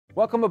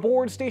Welcome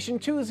aboard Station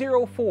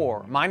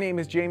 204. My name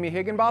is Jamie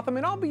Higginbotham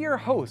and I'll be your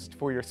host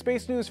for your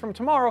space news from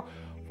tomorrow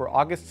for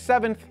August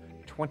 7th,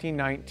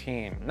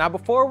 2019. Now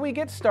before we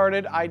get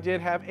started, I did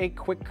have a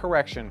quick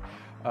correction.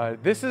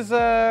 This is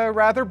a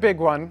rather big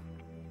one,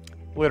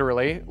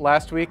 literally.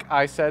 Last week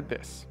I said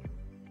this.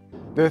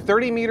 The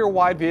 30-meter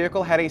wide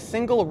vehicle had a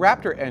single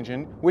Raptor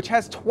engine, which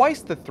has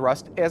twice the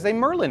thrust as a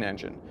Merlin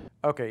engine.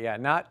 Okay, yeah,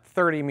 not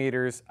 30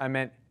 meters, I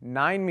meant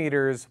 9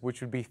 meters,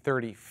 which would be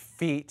 30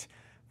 feet.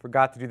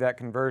 Forgot to do that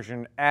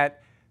conversion.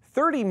 At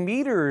 30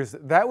 meters,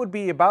 that would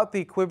be about the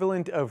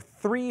equivalent of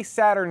 3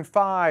 Saturn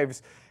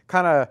V's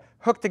kind of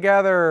hooked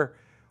together,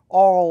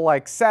 all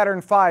like Saturn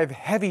V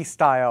heavy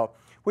style,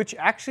 which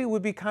actually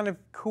would be kind of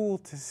cool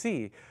to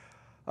see.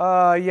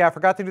 Yeah,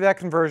 forgot to do that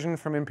conversion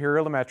from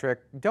imperial to metric.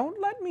 Don't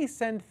let me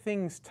send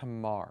things to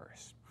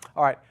Mars.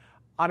 All right,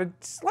 on a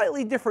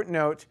slightly different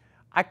note,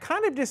 I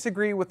kind of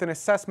disagree with an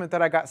assessment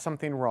that I got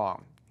something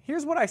wrong.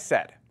 Here's what I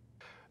said.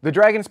 The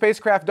Dragon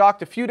spacecraft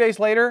docked a few days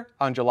later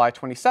on July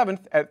 27th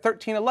at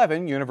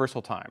 13:11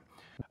 Universal Time.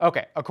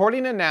 Okay,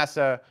 according to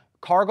NASA,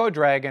 Cargo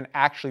Dragon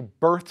actually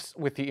berths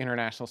with the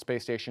International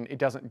Space Station. It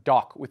doesn't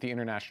dock with the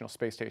International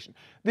Space Station.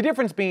 The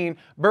difference being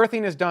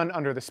berthing is done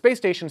under the space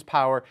station's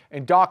power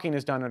and docking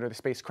is done under the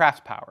spacecraft's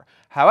power.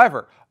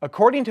 However,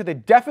 according to the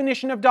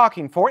definition of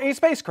docking for a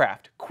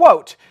spacecraft,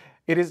 quote,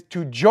 it is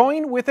to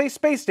join with a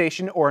space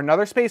station or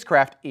another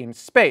spacecraft in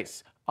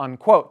space,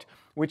 unquote.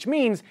 Which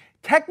means,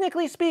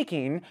 technically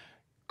speaking,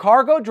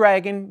 Cargo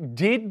Dragon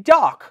did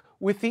dock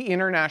with the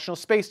International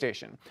Space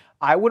Station.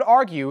 I would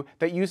argue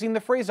that using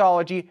the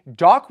phraseology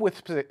dock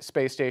with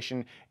space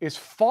station is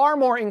far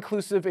more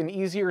inclusive and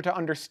easier to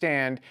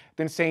understand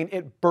than saying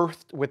it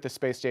berthed with the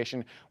space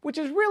station, which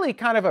is really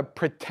kind of a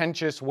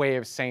pretentious way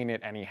of saying it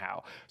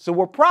anyhow. So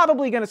we're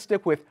probably going to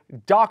stick with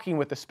docking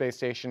with the space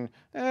station,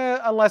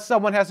 unless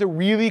someone has a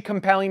really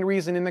compelling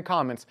reason in the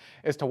comments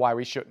as to why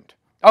we shouldn't.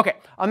 Okay,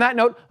 on that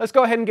note, let's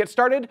go ahead and get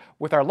started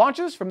with our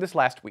launches from this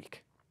last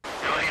week.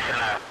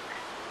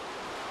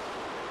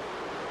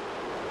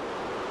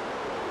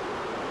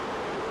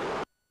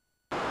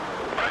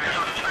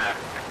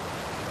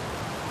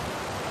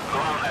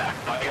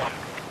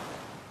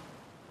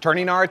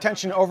 Turning our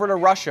attention over to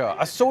Russia,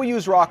 a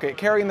Soyuz rocket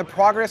carrying the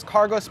Progress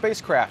cargo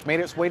spacecraft made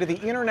its way to the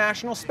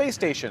International Space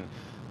Station.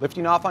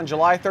 Lifting off on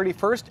July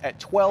 31st at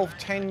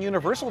 12:10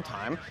 Universal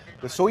Time,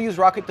 the Soyuz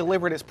rocket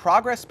delivered its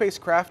Progress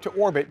spacecraft to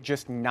orbit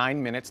just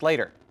 9 minutes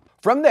later.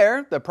 From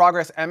there, the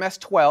Progress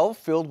Ms-12,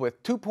 filled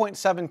with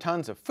 2.7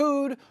 tons of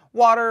food,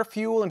 water,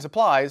 fuel, and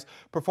supplies,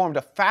 performed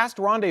a fast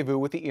rendezvous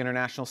with the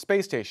International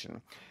Space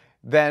Station.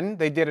 Then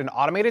they did an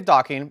automated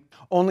docking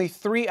only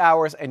 3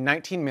 hours and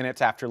 19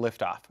 minutes after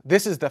liftoff.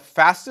 This is the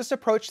fastest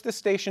approach to the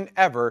station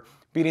ever,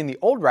 beating the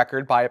old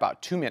record by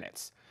about 2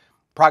 minutes.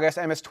 Progress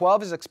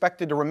Ms-12 is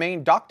expected to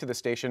remain docked to the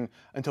station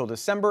until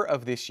December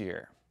of this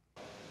year.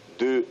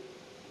 2,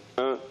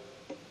 1,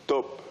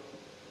 top.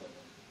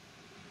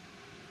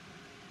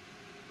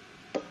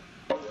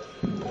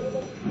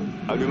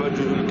 Allumage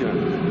du Vulcan.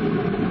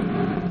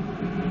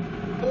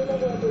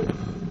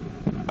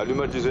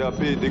 Allumage du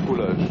ZAP et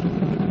décollage.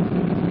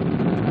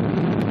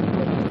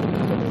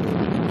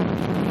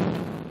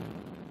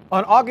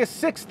 On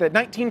August 6th at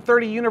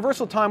 19:30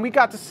 Universal Time, we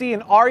got to see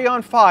an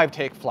Ariane 5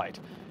 take flight.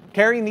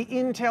 Carrying the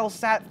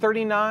SmallSat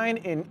 39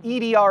 and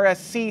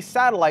EDRS-C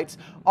satellites,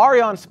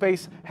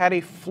 Arianespace had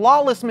a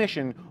flawless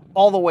mission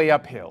all the way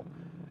uphill.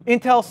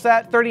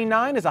 SmallSat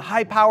 39 is a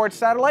high-powered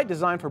satellite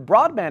designed for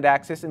broadband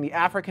access in the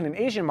African and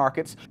Asian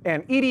markets,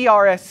 and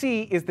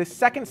EDRS-C is the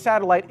second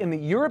satellite in the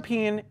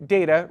European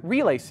Data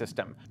Relay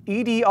System.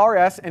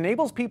 EDRS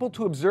enables people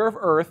to observe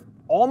Earth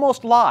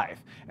almost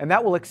live, and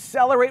that will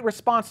accelerate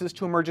responses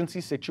to emergency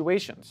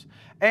situations.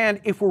 And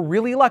if we're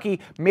really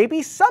lucky,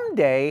 maybe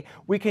someday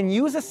we can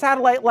use a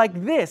satellite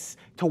like this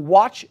to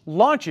watch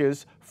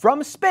launches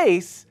from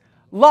space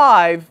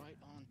live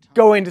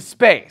go into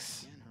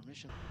space.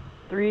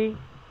 3,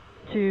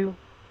 2,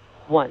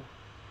 1,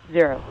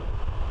 0.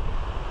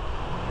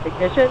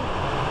 Ignition,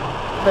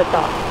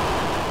 liftoff.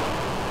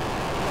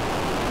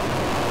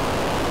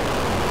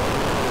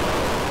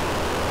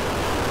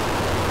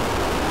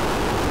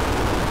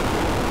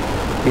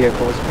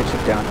 Vehicle is pitching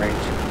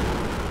downrange.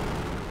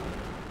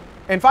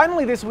 And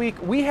finally this week,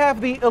 we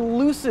have the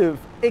elusive,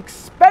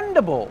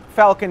 expendable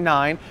Falcon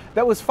 9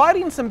 that was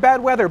fighting some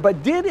bad weather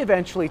but did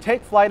eventually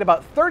take flight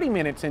about 30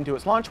 minutes into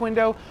its launch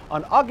window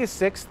on August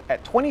 6th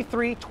at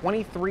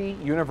 23:23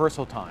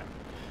 Universal Time.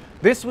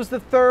 This was the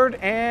third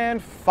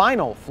and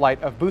final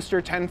flight of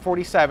Booster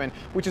 1047,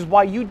 which is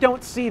why you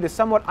don't see the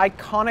somewhat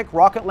iconic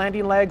rocket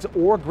landing legs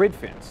or grid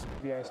fins.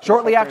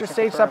 Shortly after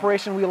stage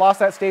separation, we lost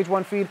that stage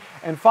 1 feed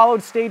and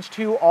followed stage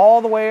 2 all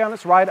the way on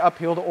its ride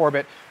uphill to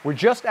orbit, where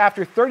just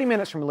after 30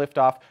 minutes from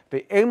liftoff,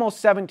 the Amos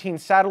 17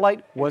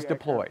 satellite was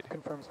deployed.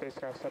 Confirm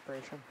spacecraft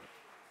separation.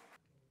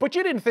 But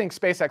you didn't think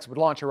SpaceX would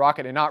launch a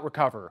rocket and not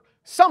recover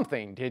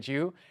something, did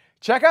you?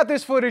 Check out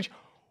this footage.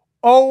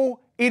 Oh,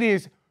 it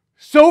is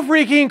so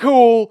freaking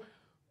cool.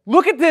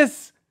 Look at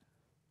this.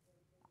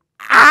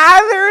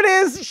 There it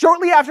is!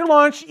 Shortly after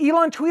launch,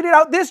 Elon tweeted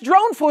out this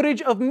drone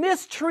footage of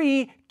Ms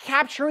tree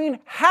capturing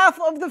half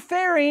of the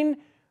fairing.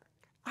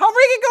 How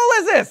freaking cool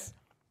is this?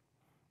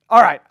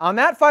 All right, on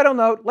that final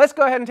note, let's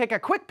go ahead and take a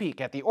quick peek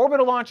at the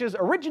orbital launches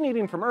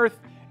originating from Earth,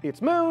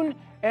 its moon,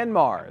 and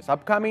Mars,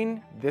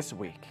 upcoming this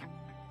week.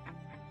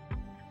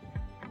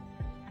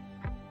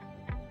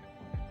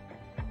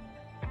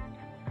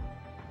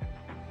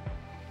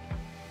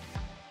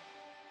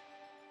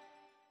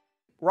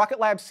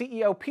 Rocket Lab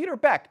CEO Peter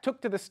Beck took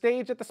to the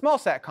stage at the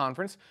SmallSat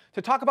conference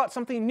to talk about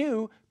something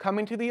new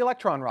coming to the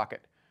Electron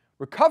rocket: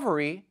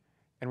 recovery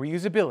and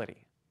reusability.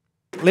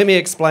 Let me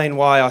explain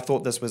why I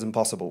thought this was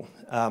impossible.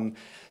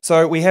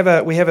 So we have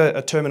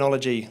a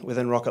terminology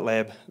within Rocket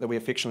Lab that we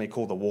affectionately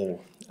call the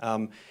wall.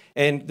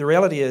 And the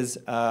reality is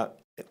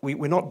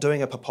we're not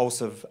doing a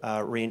propulsive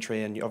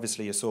re-entry, and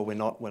obviously you saw we're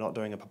not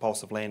doing a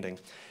propulsive landing.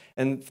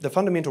 And the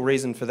fundamental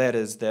reason for that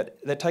is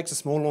that takes a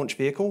small launch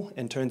vehicle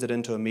and turns it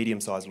into a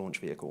medium-sized launch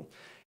vehicle.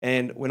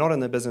 And we're not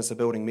in the business of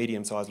building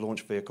medium-sized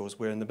launch vehicles,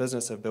 we're in the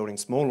business of building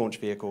small launch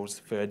vehicles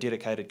for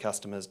dedicated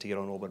customers to get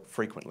on orbit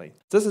frequently.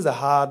 This is a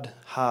hard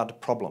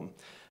problem.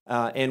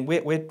 And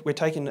we're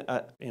taking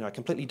a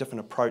completely different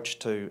approach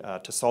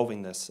to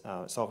solving this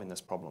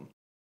problem.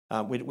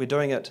 We're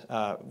doing it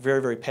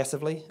very, very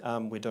passively.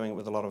 We're doing it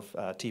with a lot of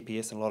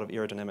TPS and a lot of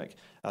aerodynamic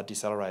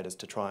decelerators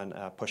to try and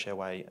push our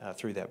way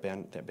through that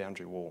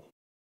boundary wall.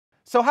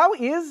 So how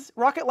is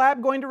Rocket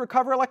Lab going to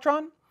recover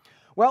Electron?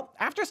 Well,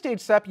 after stage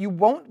SEP, you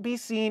won't be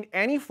seeing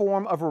any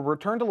form of a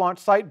return to launch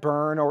site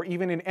burn or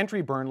even an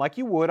entry burn like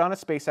you would on a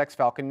SpaceX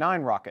Falcon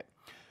 9 rocket.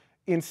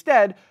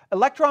 Instead,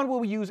 Electron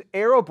will use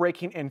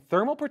aerobraking and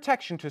thermal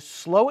protection to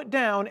slow it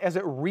down as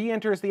it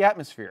re-enters the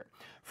atmosphere.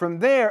 From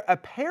there, a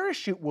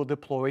parachute will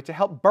deploy to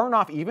help burn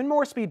off even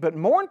more speed, but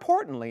more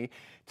importantly,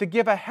 to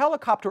give a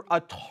helicopter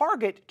a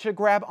target to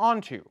grab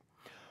onto.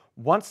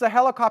 Once the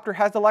helicopter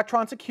has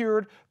Electron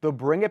secured, they'll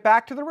bring it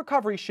back to the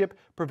recovery ship,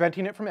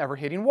 preventing it from ever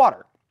hitting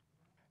water.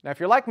 Now, if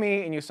you're like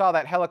me and you saw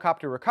that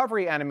helicopter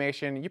recovery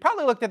animation, you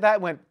probably looked at that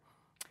and went,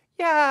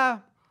 yeah,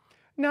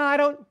 no, I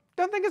don't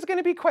think it's going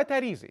to be quite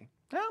that easy.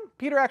 Well,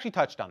 Peter actually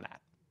touched on that.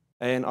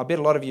 And I bet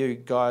a lot of you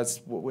guys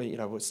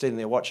were sitting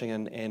there watching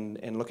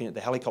and looking at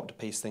the helicopter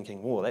piece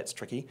thinking, whoa, that's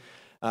tricky.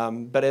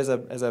 But as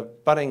a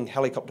budding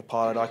helicopter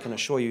pilot, I can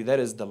assure you that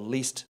is the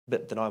least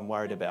bit that I'm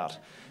worried about.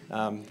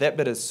 That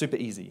bit is super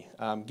easy.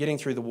 Getting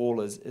through the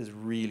wall is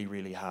really,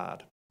 really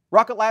hard.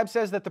 Rocket Lab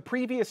says that the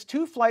previous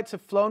 2 flights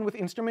have flown with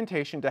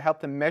instrumentation to help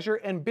them measure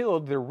and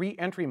build their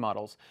re-entry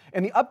models,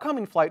 and the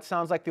upcoming flight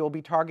sounds like they will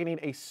be targeting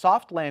a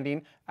soft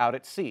landing out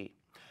at sea.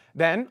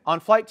 Then,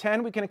 on Flight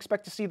 10, we can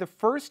expect to see the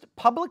first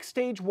public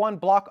Stage 1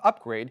 block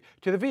upgrade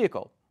to the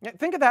vehicle.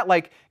 Think of that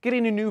like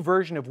getting a new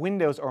version of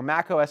Windows or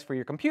macOS for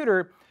your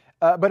computer,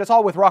 but it's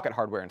all with rocket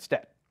hardware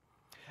instead.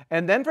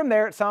 And then from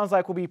there, it sounds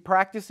like we'll be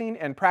practicing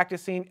and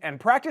practicing and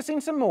practicing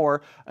some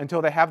more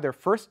until they have their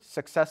first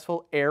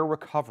successful air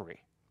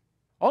recovery.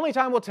 Only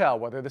time will tell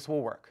whether this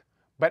will work,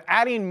 but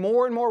adding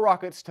more and more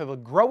rockets to the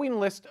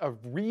growing list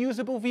of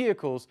reusable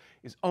vehicles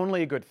is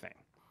only a good thing.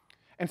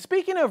 And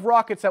speaking of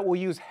rockets that will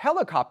use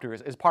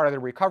helicopters as part of the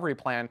recovery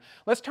plan,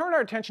 let's turn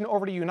our attention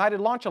over to United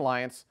Launch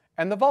Alliance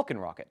and the Vulcan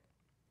rocket.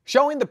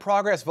 Showing the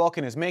progress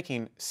Vulcan is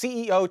making,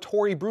 CEO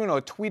Tori Bruno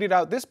tweeted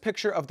out this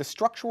picture of the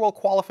structural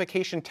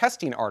qualification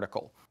testing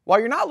article. While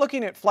you're not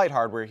looking at flight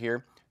hardware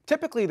here,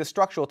 typically the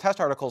structural test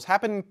articles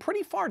happen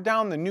pretty far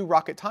down the new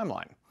rocket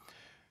timeline.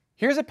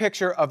 Here's a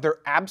picture of their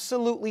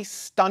absolutely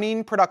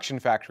stunning production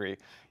factory.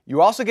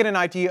 You also get an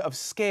idea of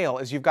scale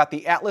as you've got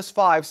the Atlas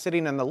V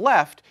sitting on the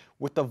left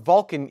with the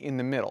Vulcan in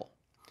the middle.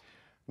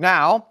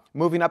 Now,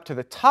 moving up to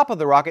the top of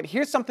the rocket,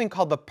 here's something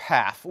called the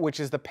PAF, which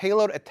is the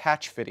payload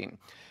attach fitting.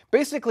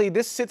 Basically,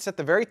 this sits at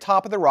the very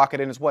top of the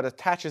rocket and is what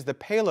attaches the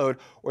payload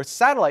or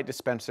satellite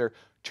dispenser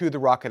to the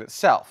rocket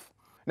itself.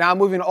 Now,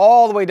 moving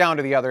all the way down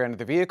to the other end of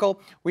the vehicle,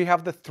 we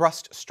have the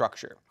thrust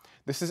structure.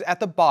 This is at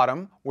the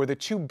bottom where the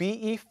 2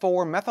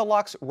 BE-4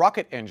 Methalox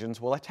rocket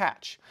engines will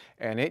attach,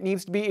 and it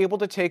needs to be able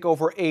to take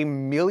over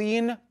 1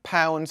 million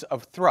pounds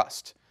of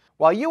thrust.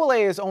 While ULA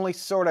is only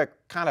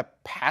kind of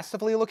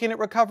passively looking at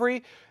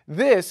recovery,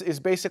 this is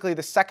basically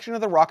the section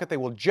of the rocket they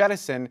will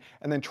jettison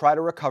and then try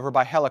to recover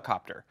by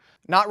helicopter.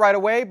 Not right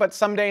away, but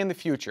someday in the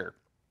future.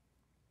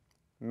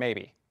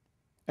 Maybe.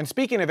 And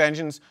speaking of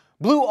engines,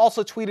 Blue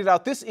also tweeted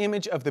out this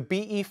image of the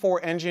BE-4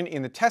 engine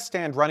in the test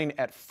stand running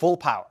at full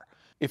power.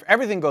 If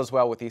everything goes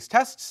well with these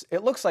tests,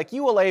 it looks like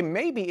ULA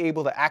may be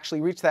able to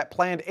actually reach that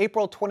planned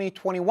April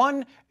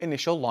 2021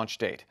 initial launch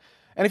date.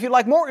 And if you'd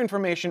like more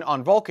information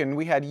on Vulcan,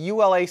 we had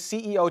ULA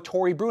CEO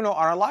Tori Bruno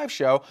on our live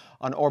show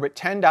on Orbit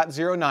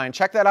 10.09.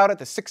 Check that out at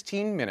the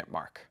 16-minute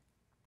mark.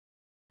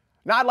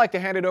 Now I'd like to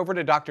hand it over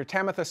to Dr.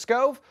 Tamitha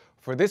Skov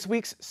for this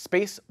week's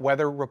Space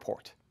Weather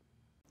Report.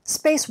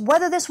 Space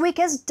weather this week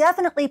has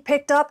definitely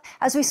picked up.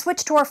 As we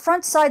switch to our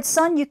front side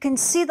sun, you can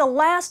see the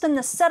last in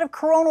the set of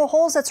coronal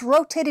holes that's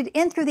rotated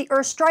in through the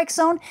Earth strike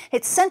zone.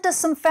 It sent us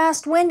some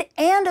fast wind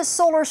and a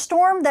solar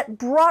storm that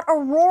brought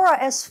aurora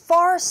as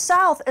far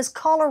south as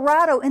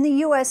Colorado in the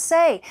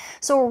USA.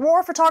 So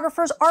aurora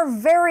photographers are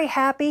very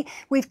happy.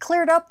 We've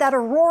cleared up that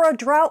aurora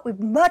drought with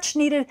much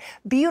needed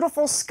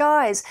beautiful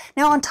skies.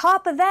 Now on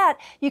top of that,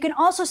 you can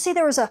also see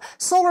there was a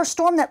solar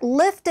storm that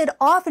lifted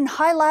off in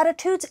high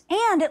latitudes,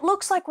 and it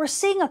looks like we're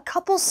seeing a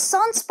couple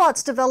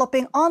sunspots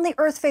developing on the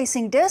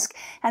Earth-facing disk,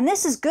 and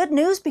this is good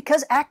news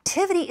because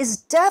activity is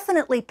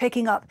definitely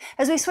picking up.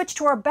 As we switch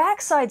to our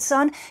backside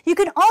sun, you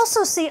can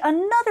also see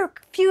another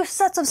few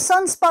sets of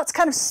sunspots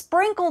kind of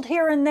sprinkled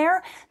here and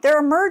there. They're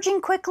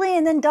emerging quickly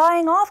and then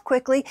dying off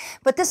quickly,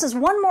 but this is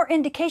one more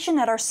indication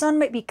that our sun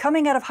might be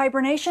coming out of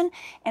hibernation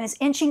and is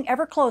inching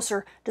ever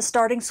closer to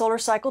starting solar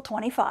cycle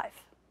 25.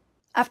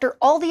 After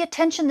all the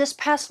attention this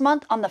past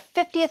month on the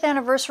 50th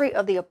anniversary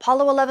of the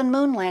Apollo 11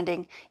 moon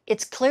landing,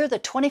 it's clear the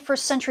 21st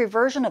century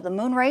version of the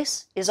moon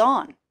race is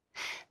on.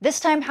 This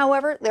time,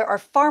 however, there are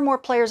far more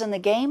players in the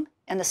game,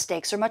 and the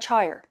stakes are much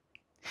higher.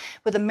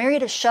 With a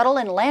myriad of shuttle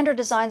and lander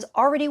designs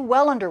already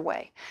well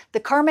underway, the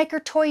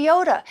carmaker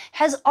Toyota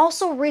has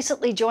also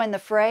recently joined the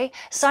fray,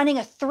 signing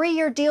a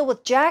 3-year deal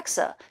with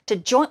JAXA to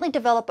jointly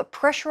develop a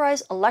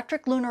pressurized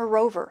electric lunar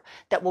rover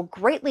that will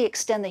greatly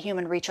extend the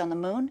human reach on the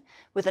moon,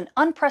 with an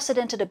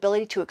unprecedented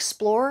ability to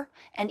explore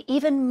and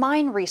even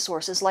mine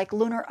resources like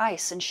lunar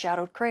ice and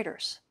shadowed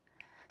craters.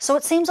 So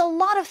it seems a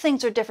lot of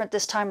things are different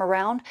this time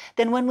around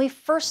than when we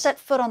first set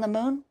foot on the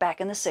moon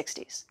back in the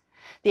 60s.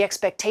 The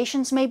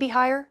expectations may be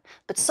higher,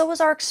 but so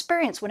is our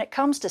experience when it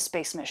comes to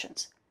space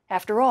missions.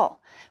 After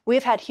all, we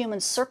have had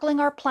humans circling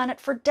our planet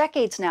for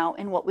decades now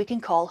in what we can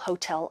call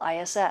Hotel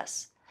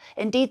ISS.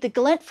 Indeed, the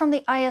glint from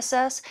the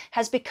ISS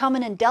has become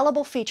an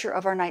indelible feature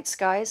of our night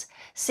skies,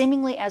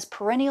 seemingly as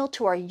perennial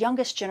to our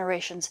youngest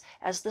generations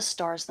as the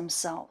stars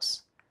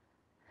themselves.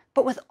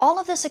 But with all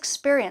of this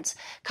experience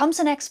comes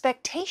an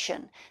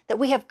expectation that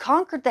we have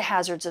conquered the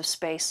hazards of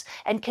space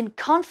and can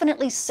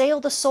confidently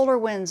sail the solar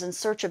winds in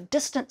search of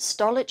distant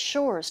starlit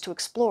shores to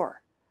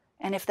explore.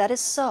 And if that is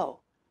so,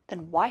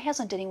 then why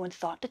hasn't anyone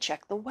thought to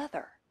check the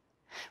weather?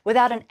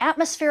 Without an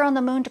atmosphere on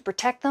the moon to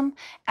protect them,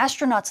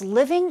 astronauts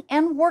living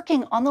and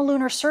working on the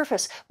lunar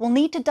surface will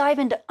need to dive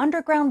into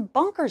underground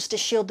bunkers to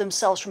shield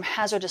themselves from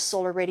hazardous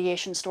solar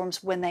radiation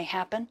storms when they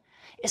happen,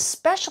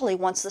 especially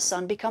once the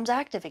sun becomes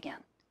active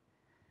again.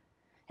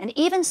 And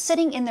even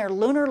sitting in their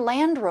lunar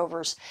land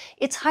rovers,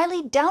 it's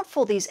highly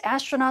doubtful these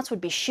astronauts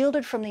would be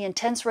shielded from the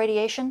intense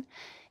radiation.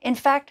 In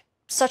fact,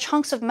 such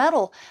hunks of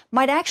metal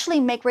might actually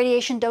make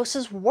radiation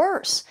doses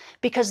worse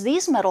because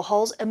these metal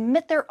hulls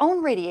emit their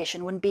own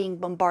radiation when being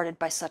bombarded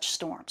by such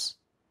storms.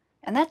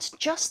 And that's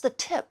just the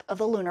tip of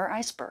the lunar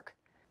iceberg.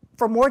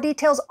 For more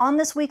details on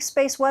this week's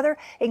space weather,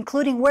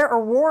 including where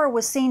aurora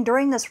was seen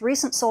during this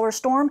recent solar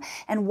storm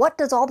and what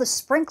does all the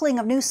sprinkling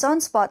of new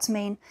sunspots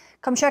mean,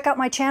 come check out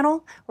my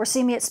channel or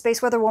see me at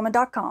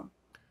spaceweatherwoman.com.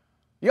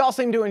 You all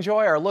seem to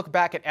enjoy our look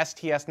back at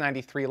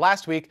STS-93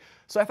 last week,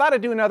 so I thought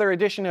I'd do another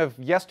edition of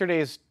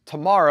yesterday's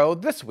Tomorrow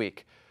this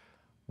week.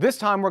 This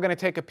time we're going to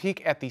take a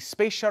peek at the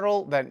space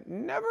shuttle that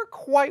never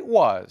quite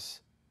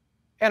was,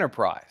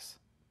 Enterprise.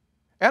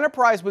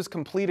 Enterprise was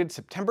completed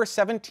September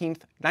 17,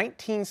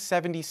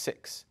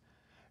 1976.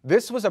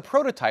 This was a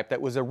prototype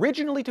that was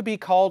originally to be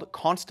called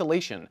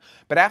Constellation,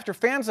 but after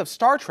fans of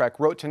Star Trek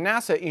wrote to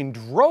NASA in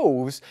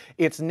droves,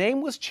 its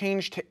name was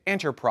changed to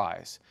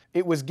Enterprise.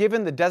 It was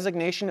given the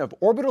designation of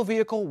Orbital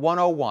Vehicle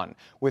 101,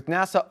 with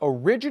NASA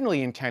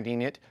originally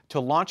intending it to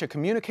launch a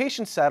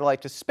communications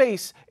satellite to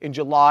space in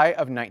July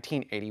of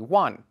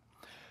 1981.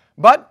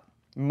 But,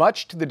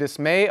 much to the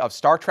dismay of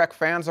Star Trek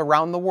fans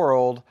around the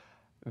world,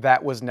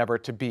 that was never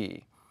to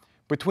be.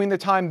 Between the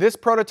time this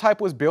prototype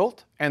was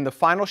built and the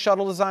final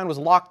shuttle design was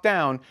locked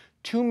down,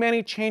 too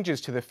many changes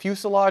to the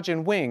fuselage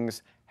and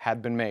wings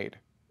had been made.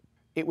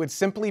 It would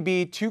simply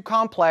be too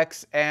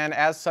complex and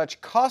as such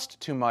cost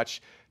too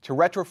much to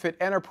retrofit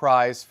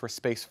Enterprise for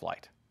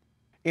spaceflight.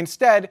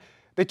 Instead,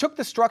 they took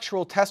the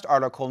structural test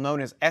article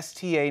known as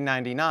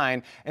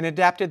STA-99 and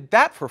adapted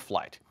that for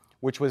flight,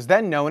 which was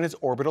then known as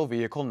Orbital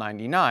Vehicle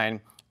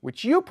 99,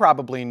 which you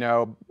probably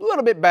know a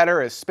little bit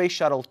better as Space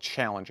Shuttle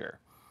Challenger.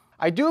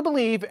 I do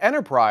believe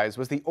Enterprise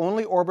was the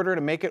only orbiter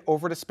to make it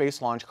over to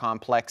Space Launch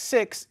Complex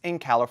 6 in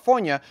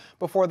California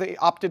before they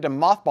opted to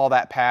mothball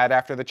that pad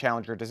after the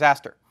Challenger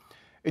disaster.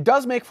 It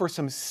does make for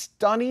some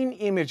stunning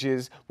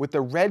images with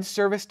the red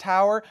service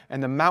tower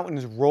and the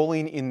mountains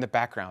rolling in the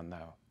background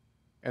though.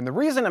 And the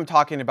reason I'm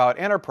talking about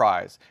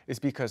Enterprise is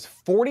because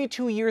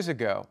 42 years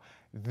ago,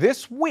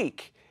 this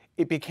week,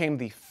 it became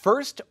the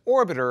first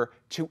orbiter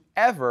to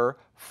ever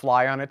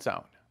fly on its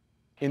own.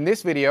 In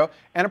this video,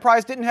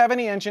 Enterprise didn't have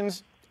any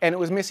engines, and it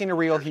was missing a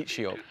real heat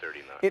shield.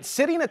 It's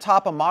sitting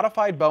atop a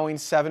modified Boeing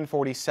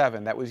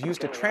 747 that was used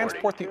to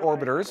transport the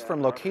orbiters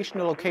from location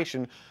to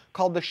location,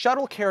 called the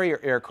Shuttle Carrier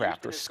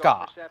Aircraft, or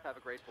SCA.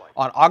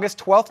 On August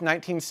 12,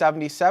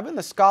 1977,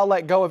 the SCA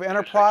let go of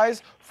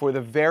Enterprise for the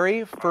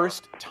very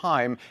first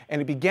time,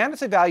 and it began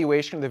its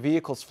evaluation of the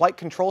vehicle's flight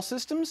control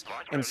systems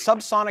and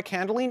subsonic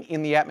handling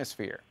in the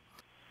atmosphere.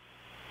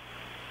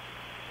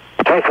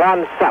 Take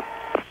one step.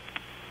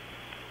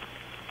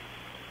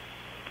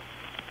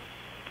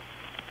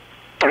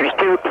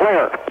 32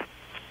 clear.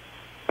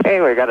 Hey,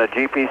 we got a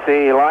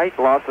GPC light,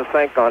 lost the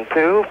sync on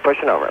 2,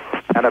 pushing over.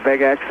 And a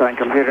big X on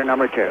computer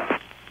number 2.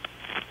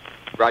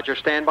 Roger,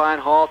 standby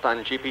and halt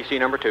on GPC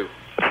number 2.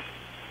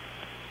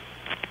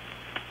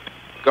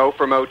 Go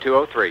for mode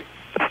 203.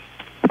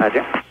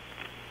 Roger.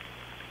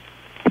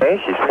 Hey,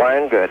 she's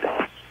flying good.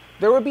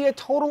 There would be a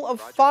total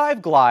of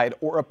 5 glide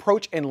or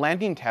approach and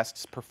landing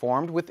tests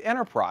performed with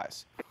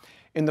Enterprise.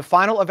 In the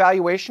final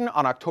evaluation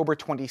on October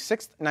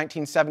 26,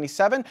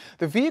 1977,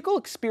 the vehicle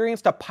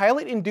experienced a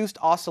pilot-induced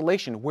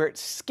oscillation where it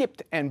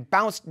skipped and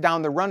bounced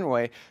down the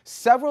runway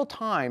several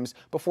times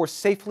before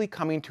safely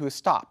coming to a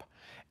stop.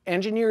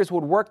 Engineers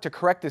would work to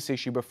correct this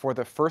issue before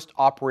the first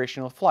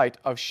operational flight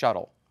of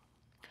Shuttle.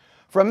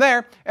 From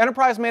there,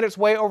 Enterprise made its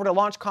way over to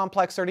Launch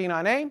Complex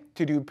 39A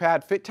to do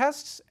pad fit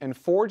tests and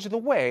forge the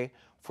way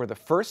for the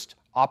first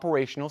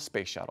operational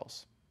space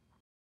shuttles.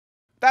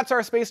 That's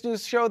our Space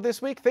News show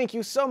this week. Thank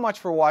you so much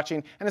for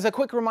watching. And as a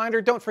quick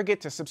reminder, don't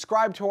forget to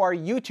subscribe to our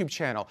YouTube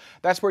channel.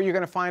 That's where you're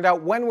going to find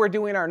out when we're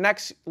doing our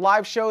next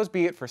live shows,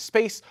 be it for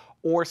space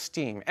or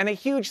STEAM. And a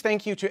huge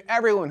thank you to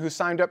everyone who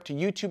signed up to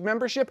YouTube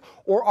membership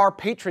or our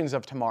patrons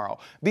of tomorrow.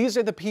 These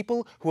are the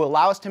people who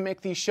allow us to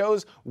make these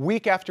shows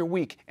week after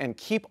week and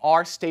keep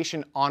our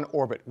station on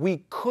orbit.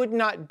 We could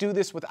not do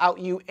this without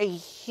you. A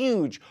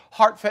huge,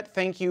 heartfelt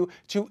thank you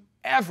to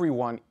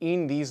everyone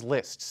in these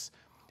lists.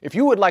 If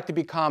you would like to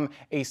become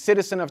a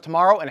citizen of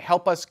tomorrow and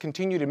help us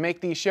continue to make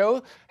these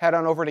shows, head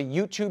on over to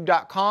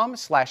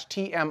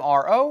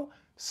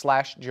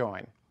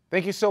youtube.com/TMRO/join.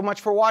 Thank you so much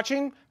for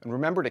watching, and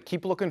remember to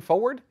keep looking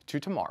forward to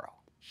tomorrow.